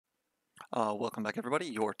Welcome back, everybody.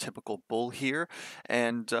 Your typical bull here,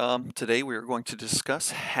 and today we are going to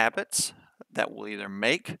discuss habits that will either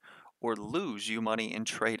make or lose you money in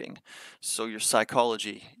trading. So, your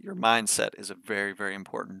psychology, your mindset is a very, very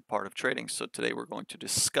important part of trading. So, today we're going to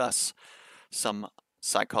discuss some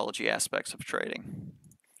psychology aspects of trading.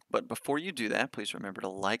 But before you do that, please remember to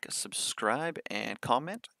like, subscribe, and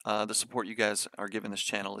comment. The support you guys are giving this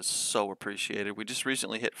channel is so appreciated. We just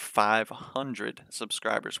recently hit 500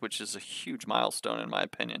 subscribers, which is a huge milestone in my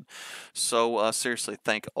opinion. So seriously,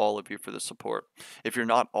 thank all of you for the support. If you're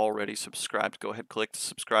not already subscribed, go ahead, click the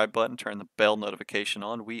subscribe button, turn the bell notification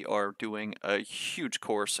on. We are doing a huge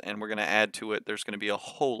course, and we're going to add to it. There's going to be a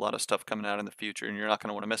whole lot of stuff coming out in the future, and you're not going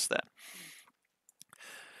to want to miss that.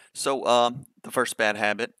 So the first bad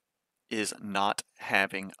habit is not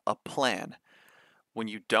having a plan. When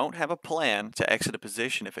you don't have a plan to exit a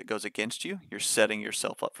position if it goes against you, you're setting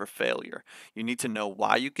yourself up for failure. You need to know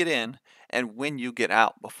why you get in and when you get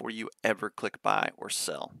out before you ever click buy or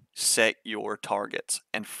sell. Set your targets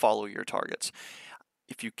and follow your targets.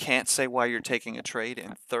 If you can't say why you're taking a trade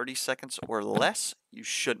in 30 seconds or less, you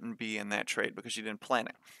shouldn't be in that trade because you didn't plan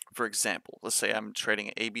it. For example, let's say I'm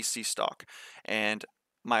trading ABC stock and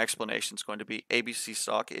my explanation is going to be ABC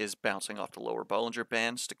stock is bouncing off the lower Bollinger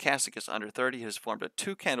Band. Stochastic is under 30. It has formed a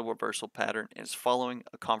 2-candle reversal pattern and is following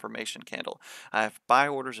a confirmation candle. I have buy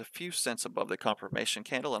orders a few cents above the confirmation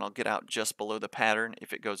candle, and I'll get out just below the pattern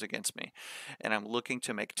if it goes against me. And I'm looking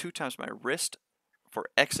to make 2 times my risk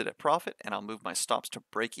for exit at profit, and I'll move my stops to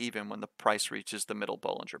break even when the price reaches the middle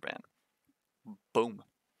Bollinger Band. Boom.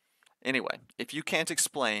 Anyway, if you can't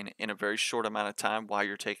explain in a very short amount of time why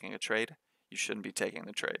you're taking a trade, you shouldn't be taking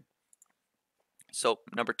the trade. So,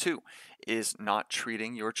 number 2 is not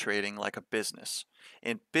treating your trading like a business.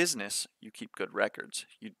 In business, you keep good records.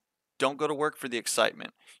 You don't go to work for the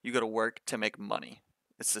excitement. You go to work to make money.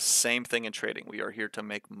 It's the same thing in trading. We are here to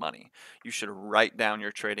make money. You should write down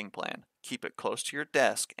your trading plan. Keep it close to your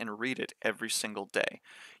desk and read it every single day.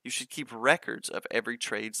 You should keep records of every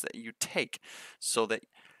trades that you take so that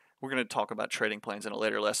we're going to talk about trading plans in a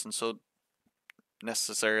later lesson. So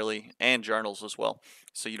necessarily, and journals as well.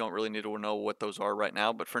 So you don't really need to know what those are right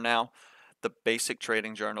now, but for now, the basic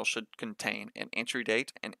trading journal should contain an entry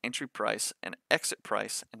date, an entry price, an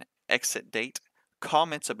exit date,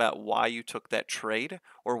 comments about why you took that trade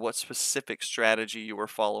or what specific strategy you were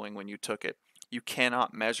following when you took it. You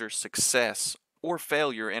cannot measure success or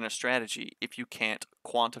failure in a strategy if you can't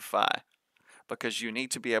quantify, because you need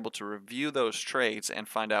to be able to review those trades and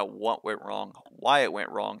find out what went wrong, why it went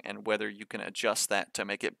wrong, and whether you can adjust that to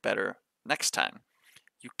make it better next time.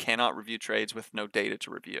 You cannot review trades with no data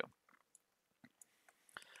to review.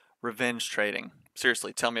 Revenge trading.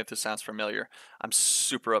 Seriously, tell me if this sounds familiar. I'm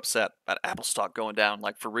super upset about Apple stock going down.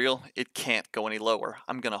 Like, for real, it can't go any lower.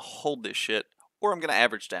 I'm going to hold this shit, or I'm going to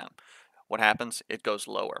average down. What happens? It goes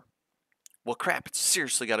lower. Well, crap, it's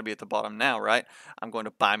seriously got to be at the bottom now, right? I'm going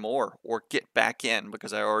to buy more or get back in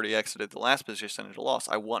because I already exited the last position at a loss.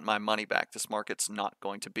 I want my money back. This market's not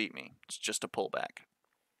going to beat me. It's just a pullback.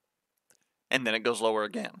 And then it goes lower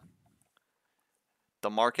again. The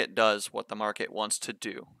market does what the market wants to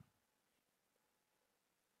do.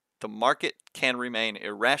 The market can remain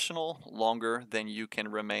irrational longer than you can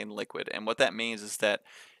remain liquid. And what that means is that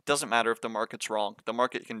it doesn't matter if the market's wrong. The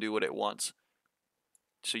market can do what it wants.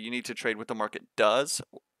 So you need to trade what the market does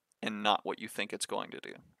and not what you think it's going to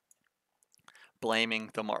do.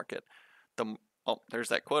 Blaming the market. There's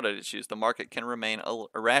that quote I just used. The market can remain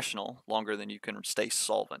irrational longer than you can stay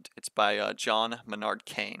solvent. It's by John Maynard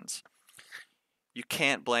Keynes. You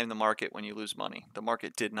can't blame the market when you lose money. The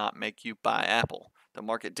market did not make you buy Apple. The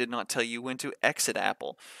market did not tell you when to exit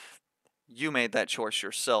Apple. You made that choice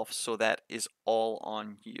yourself, so that is all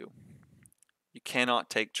on you. You cannot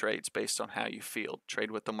take trades based on how you feel.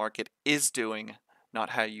 Trade what the market is doing,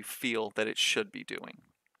 not how you feel that it should be doing.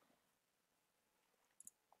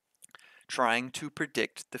 Trying to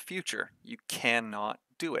predict the future. You cannot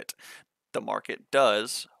do it. The market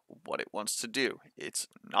does what it wants to do. It's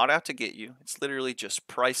not out to get you. It's literally just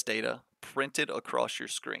price data printed across your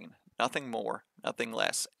screen. Nothing more, nothing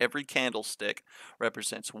less. Every candlestick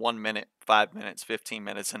represents 1 minute, 5 minutes, 15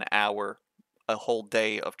 minutes, an hour, a whole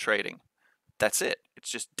day of trading. That's it.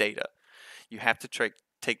 It's just data. You have to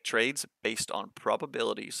take trades based on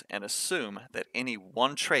probabilities and assume that any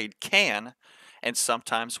one trade can and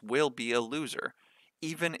sometimes will be a loser,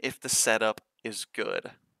 even if the setup is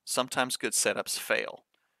good. Sometimes good setups fail.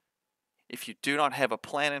 If you do not have a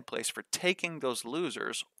plan in place for taking those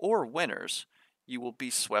losers or winners, you will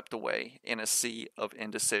be swept away in a sea of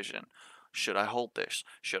indecision. Should I hold this?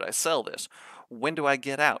 Should I sell this? When do I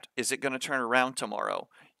get out? Is it going to turn around tomorrow?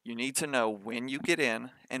 You need to know when you get in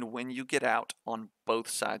and when you get out on both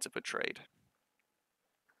sides of a trade.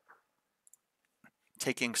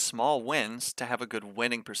 Taking small wins to have a good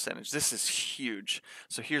winning percentage. This is huge.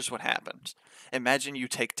 So here's what happens. Imagine you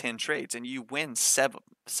take 10 trades and you win seven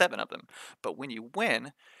of them. But when you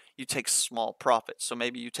win, you take small profits. So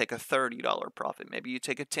maybe you take a $30 profit. Maybe you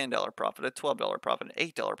take a $10 profit, a $12 profit, an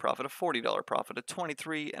 $8 profit, a $40 profit, a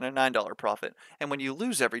 $23 and a $9 profit. And when you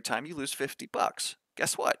lose every time, you lose 50 bucks.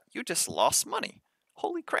 Guess what? You just lost money.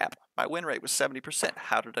 Holy crap, my win rate was 70%.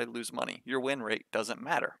 How did I lose money? Your win rate doesn't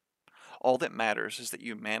matter. All that matters is that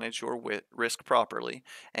you manage your risk properly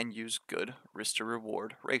and use good risk to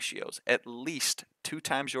reward ratios, at least 2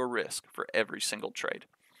 times your risk for every single trade.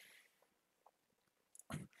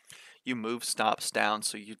 You move stops down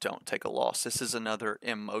so you don't take a loss. This is another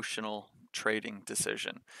emotional trading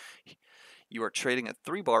decision. You are trading a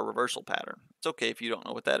 3-bar reversal pattern. It's okay if you don't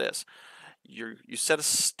know what that is. You set a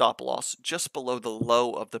stop loss just below the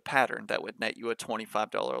low of the pattern that would net you a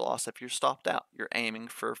 $25 loss if you're stopped out. You're aiming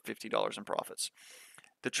for $50 in profits.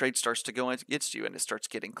 The trade starts to go against you and it starts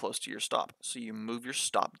getting close to your stop. So you move your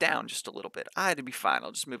stop down just a little bit. I had to be fine.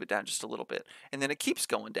 I'll just move it down just a little bit. And then it keeps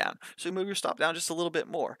going down. So you move your stop down just a little bit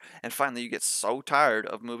more. And finally you get so tired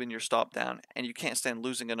of moving your stop down and you can't stand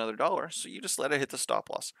losing another dollar. So you just let it hit the stop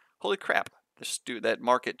loss. Holy crap. That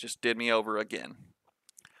market just did me over again.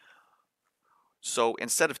 So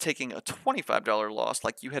instead of taking a $25 loss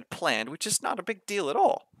like you had planned, which is not a big deal at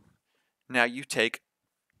all, now you take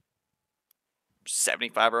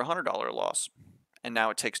 $75 or $100 loss. And now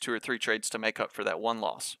it takes 2 or 3 trades to make up for that one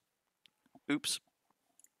loss. Oops.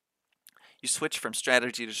 You switch from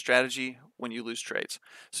strategy to strategy when you lose trades.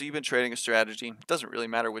 So you've been trading a strategy, doesn't really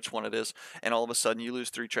matter which one it is, and all of a sudden you lose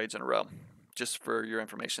 3 trades in a row. Just for your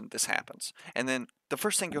information, this happens. And then the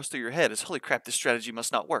first thing goes through your head is, holy crap, this strategy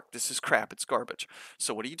must not work. This is crap, it's garbage.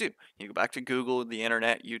 So what do? You go back to Google, the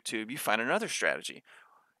internet, YouTube, you find another strategy.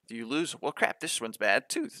 Do you lose? Well, crap, this one's bad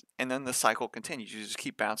too. And then the cycle continues. You just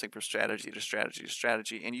keep bouncing from strategy to strategy to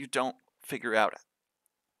strategy, and you don't figure out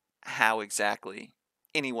how exactly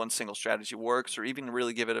any one single strategy works or even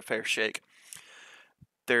really give it a fair shake.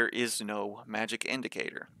 There is no magic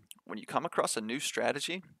indicator. When you come across a new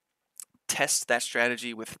strategy, test that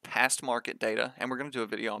strategy with past market data, and we're going to do a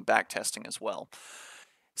video on back testing as well.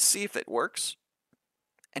 See if it works,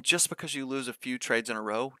 and just because you lose a few trades in a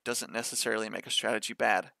row doesn't necessarily make a strategy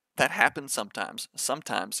bad. That happens sometimes.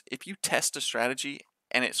 Sometimes if you test a strategy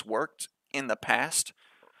and it's worked in the past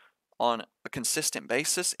on a consistent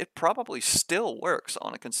basis, it probably still works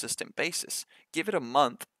on a consistent basis. Give it a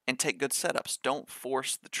month and take good setups. Don't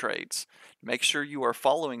force the trades. Make sure you are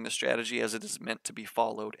following the strategy as it is meant to be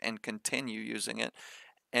followed and continue using it.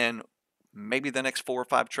 And maybe the next 4 or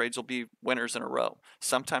 5 trades will be winners in a row.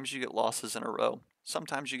 Sometimes you get losses in a row.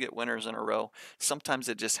 Sometimes you get winners in a row. Sometimes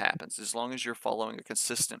it just happens. As long as you're following a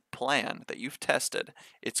consistent plan that you've tested,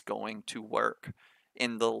 it's going to work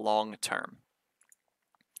in the long term.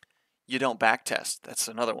 You don't backtest. That's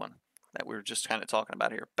another one that we were just kind of talking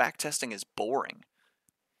about here. Backtesting is boring,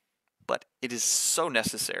 but it is so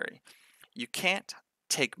necessary. You can't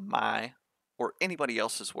take my or anybody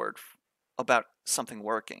else's word about something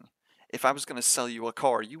working. If I was going to sell you a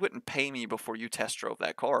car, you wouldn't pay me before you test drove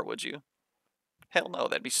that car, would you? Hell no,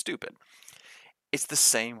 that'd be stupid. It's the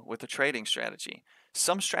same with a trading strategy.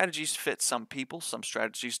 Some strategies fit some people, some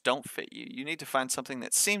strategies don't fit you. You need to find something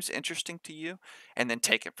that seems interesting to you and then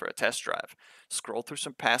take it for a test drive. Scroll through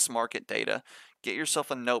some past market data, get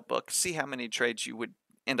yourself a notebook, see how many trades you would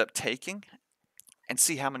end up taking, and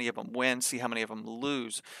see how many of them win, see how many of them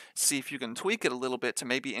lose. See if you can tweak it a little bit to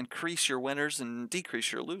maybe increase your winners and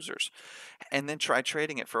decrease your losers. And then try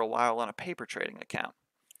trading it for a while on a paper trading account.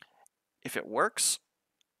 If it works,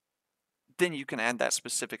 then you can add that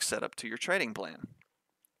specific setup to your trading plan.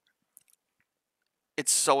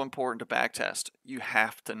 It's so important to backtest. You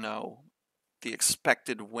have to know the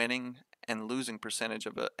expected winning and losing percentage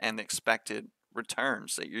of it and the expected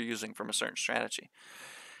returns that you're using from a certain strategy.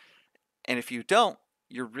 And if you don't,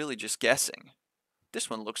 you're really just guessing.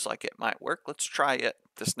 This one looks like it might work. Let's try it.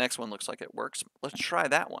 This next one looks like it works. Let's try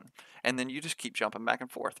that one. And then you just keep jumping back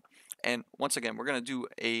and forth. And once again, we're going to do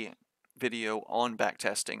a video on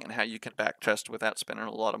backtesting and how you can backtest without spending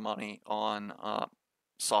a lot of money on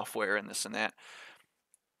software and this and that.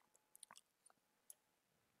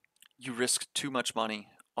 You risk too much money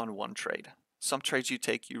on one trade. Some trades you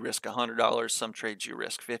take, you risk $100. Some trades you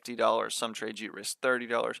risk $50. Some trades you risk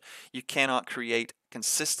 $30. You cannot create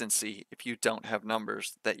consistency if you don't have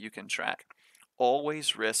numbers that you can track.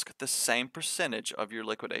 Always risk the same percentage of your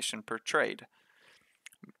liquidation per trade.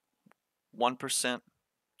 1%,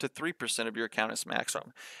 to 3% of your account is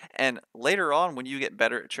maximum. And later on, when you get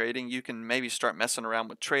better at trading, you can maybe start messing around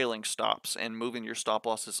with trailing stops and moving your stop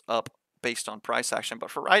losses up based on price action.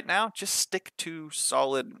 But for right now, just stick to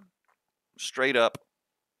solid, straight up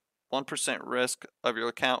 1% risk of your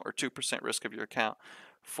account or 2% risk of your account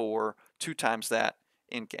for 2 times that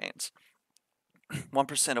in gains.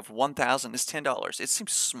 1% of 1,000 is $10. It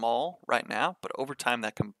seems small right now, but over time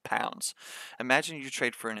that compounds. Imagine you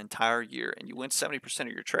trade for an entire year and you win 70% of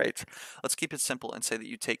your trades. Let's keep it simple and say that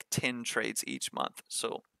you take 10 trades each month.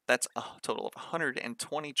 So that's a total of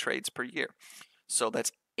 120 trades per year. So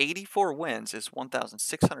that's 84 wins is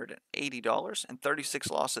 $1,680 and 36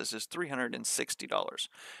 losses is $360.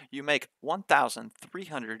 You make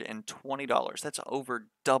 $1,320. That's over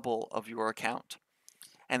double of your account.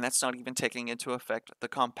 And that's not even taking into effect the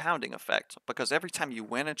compounding effect, because every time you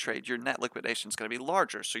win a trade, your net liquidation is going to be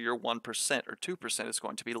larger. So your 1% or 2% is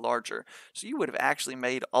going to be larger. So you would have actually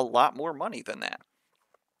made a lot more money than that.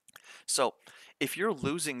 So if you're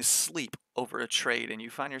losing sleep over a trade and you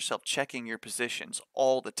find yourself checking your positions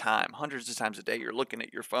all the time, hundreds of times a day, you're looking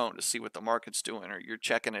at your phone to see what the market's doing, or you're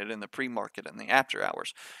checking it in the pre-market and the after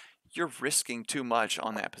hours, you're risking too much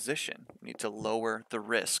on that position. You need to lower the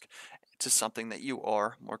risk to something that you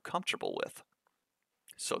are more comfortable with,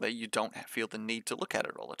 so that you don't feel the need to look at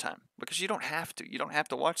it all the time, because you don't have to. You don't have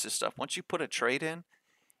to watch this stuff. Once you put a trade in,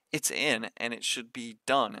 it's in, and it should be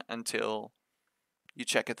done until you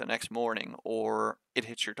check it the next morning or it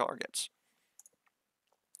hits your targets.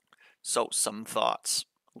 So some thoughts.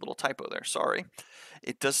 A little typo there, sorry.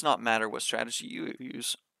 It does not matter what strategy you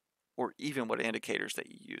use or even what indicators that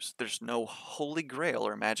you use. There's no holy grail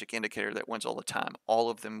or magic indicator that wins all the time. All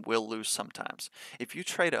of them will lose sometimes. If you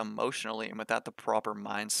trade emotionally and without the proper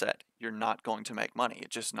mindset, you're not going to make money.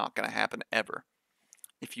 It's just not going to happen ever.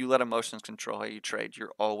 If you let emotions control how you trade,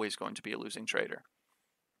 you're always going to be a losing trader.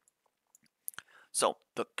 So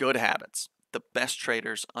the good habits. The best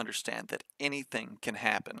traders understand that anything can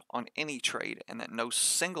happen on any trade and that no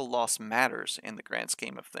single loss matters in the grand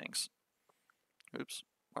scheme of things. Oops,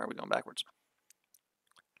 why are we going backwards?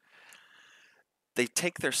 They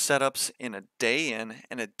take their setups in a day in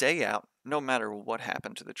and a day out, no matter what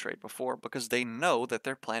happened to the trade before, because they know that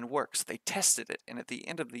their plan works. They tested it, and at the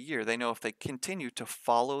end of the year, they know if they continue to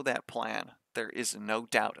follow that plan, there is no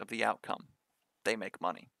doubt of the outcome. They make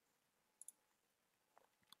money.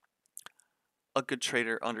 A good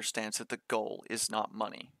trader understands that the goal is not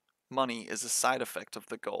money. Money is a side effect of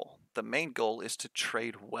the goal. The main goal is to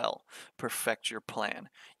trade well, perfect your plan.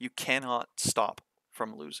 You cannot stop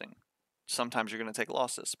from losing. Sometimes you're going to take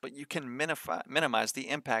losses, but you can minimize the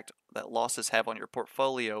impact that losses have on your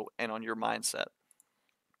portfolio and on your mindset.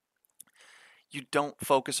 You don't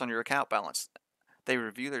focus on your account balance. They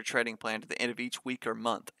review their trading plan at the end of each week or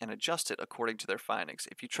month and adjust it according to their findings.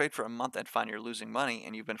 If you trade for a month and find you're losing money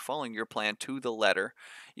and you've been following your plan to the letter,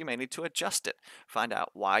 you may need to adjust it. Find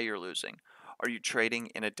out why you're losing. Are you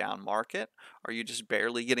trading in a down market? Are you just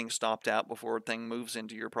barely getting stopped out before a thing moves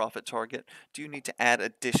into your profit target? Do you need to add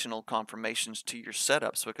additional confirmations to your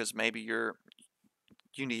setups because maybe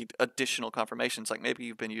you need additional confirmations, like maybe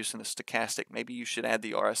you've been using the stochastic. Maybe you should add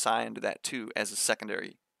the RSI into that too as a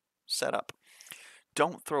secondary setup.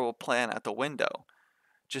 Don't throw a plan out the window.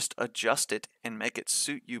 Just adjust it and make it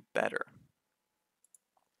suit you better.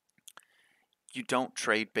 You don't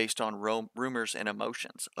trade based on rumors and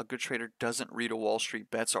emotions. A good trader doesn't read a Wall Street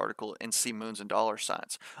Bets article and see moons and dollar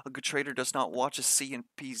signs. A good trader does not watch a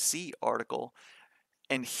CNBC article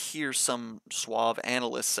and hear some suave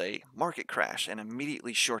analyst say market crash and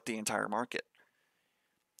immediately short the entire market.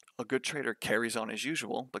 A good trader carries on as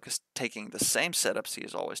usual because taking the same setups he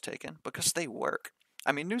has always taken because they work.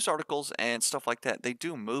 I mean, news articles and stuff like that, they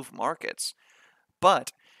do move markets.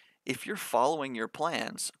 But if you're following your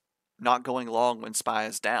plans, not going long when SPY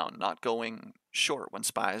is down, not going short when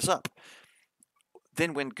SPY is up,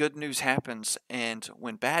 then when good news happens and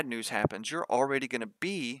when bad news happens, you're already going to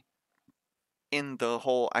be in the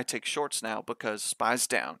whole I take shorts now because SPY's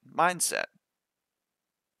down mindset.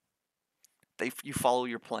 You follow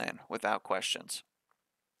your plan without questions.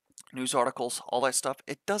 News articles, all that stuff,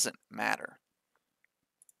 it doesn't matter.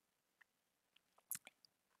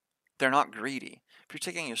 They're not greedy. If you're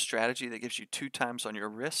taking a strategy that gives you 2 times on your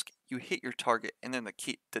risk, you hit your target and then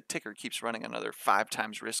the ticker keeps running another 5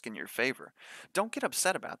 times risk in your favor. Don't get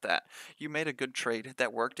upset about that. You made a good trade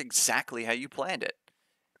that worked exactly how you planned it.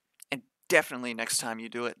 And definitely next time you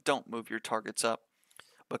do it, don't move your targets up,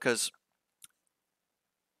 because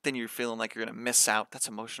then you're feeling like you're going to miss out. That's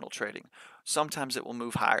emotional trading. Sometimes it will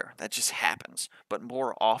move higher. That just happens. But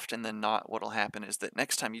more often than not, what will happen is that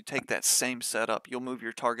next time you take that same setup, you'll move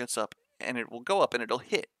your targets up and it will go up and it'll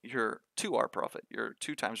hit your 2R profit, your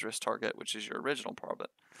 2 times risk target, which is your original profit,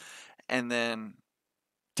 and then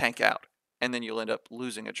tank out. And then you'll end up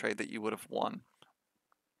losing a trade that you would have won.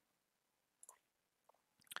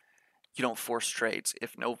 You don't force trades.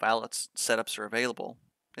 If no valid setups are available,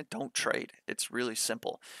 then don't trade. It's really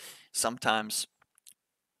simple. Sometimes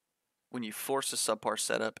when you force a subpar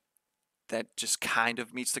setup, that just kind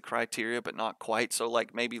of meets the criteria, but not quite. So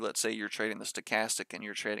like maybe let's say you're trading the stochastic and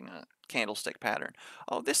you're trading a candlestick pattern.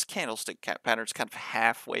 Oh, this candlestick pattern is kind of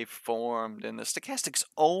halfway formed and the stochastic's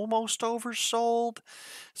almost oversold.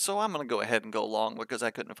 So I'm going to go ahead and go long because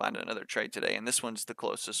I couldn't find another trade today. And this one's the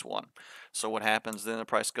closest one. So what happens then? The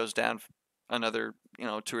price goes down another, $2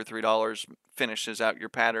 or $3, finishes out your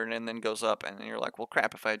pattern and then goes up. And then you're like, well,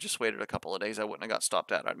 crap, if I had just waited a couple of days, I wouldn't have got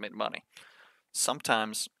stopped out. I'd made money.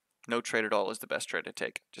 Sometimes no trade at all is the best trade to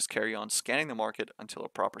take. Just carry on scanning the market until a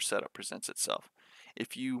proper setup presents itself.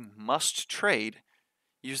 If you must trade,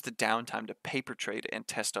 use the downtime to paper trade and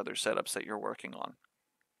test other setups that you're working on.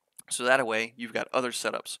 So that way, you've got other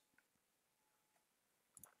setups.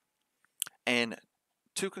 And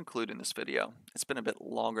to conclude in this video, it's been a bit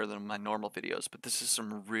longer than my normal videos, but this is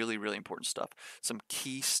some really, really important stuff. Some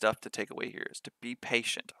key stuff to take away here is to be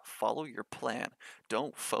patient, follow your plan,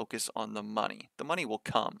 don't focus on the money. The money will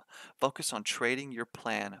come. Focus on trading your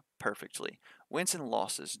plan perfectly. Wins and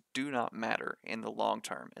losses do not matter in the long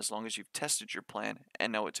term as long as you've tested your plan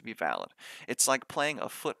and know it to be valid. It's like playing a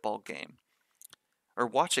football game or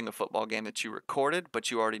watching a football game that you recorded,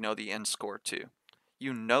 but you already know the end score too.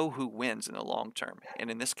 You know who wins in the long term, and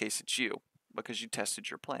in this case it's you, because you tested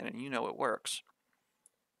your plan and you know it works.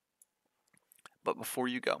 But before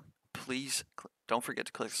you go, please don't forget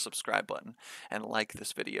to click the subscribe button and like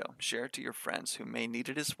this video. Share it to your friends who may need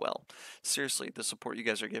it as well. Seriously, the support you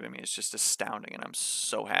guys are giving me is just astounding, and I'm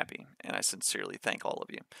so happy, and I sincerely thank all of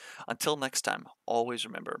you. Until next time, always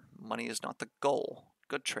remember, money is not the goal.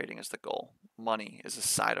 Good trading is the goal. Money is a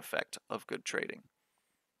side effect of good trading.